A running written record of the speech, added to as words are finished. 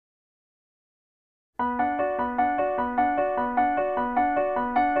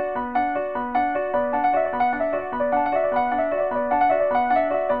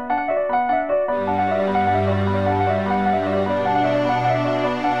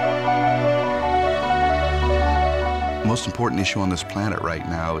most important issue on this planet right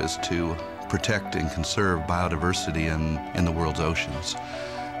now is to protect and conserve biodiversity in the world's oceans.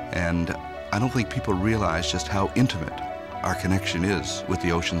 And I don't think people realize just how intimate our connection is with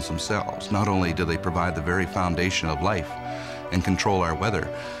the oceans themselves. Not only do they provide the very foundation of life and control our weather,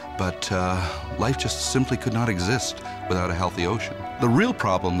 but life just simply could not exist without a healthy ocean. The real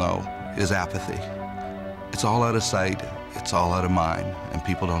problem, though, is apathy. It's all out of sight, it's all out of mind, and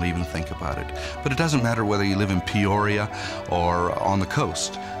people don't even think about it. But it doesn't matter whether you live in Peoria or on the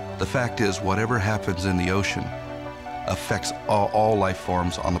coast. The fact is, whatever happens in the ocean affects all life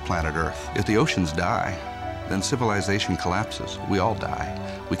forms on the planet Earth. If the oceans die, then civilization collapses. We all die.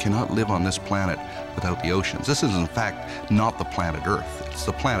 We cannot live on this planet without the oceans. This is, in fact, not the planet Earth. It's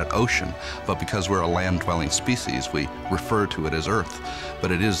the planet ocean, but because we're a land-dwelling species, we refer to it as Earth.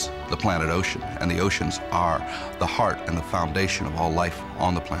 But it is the planet ocean, and the oceans are the heart and the foundation of all life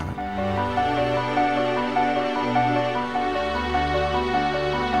on the planet.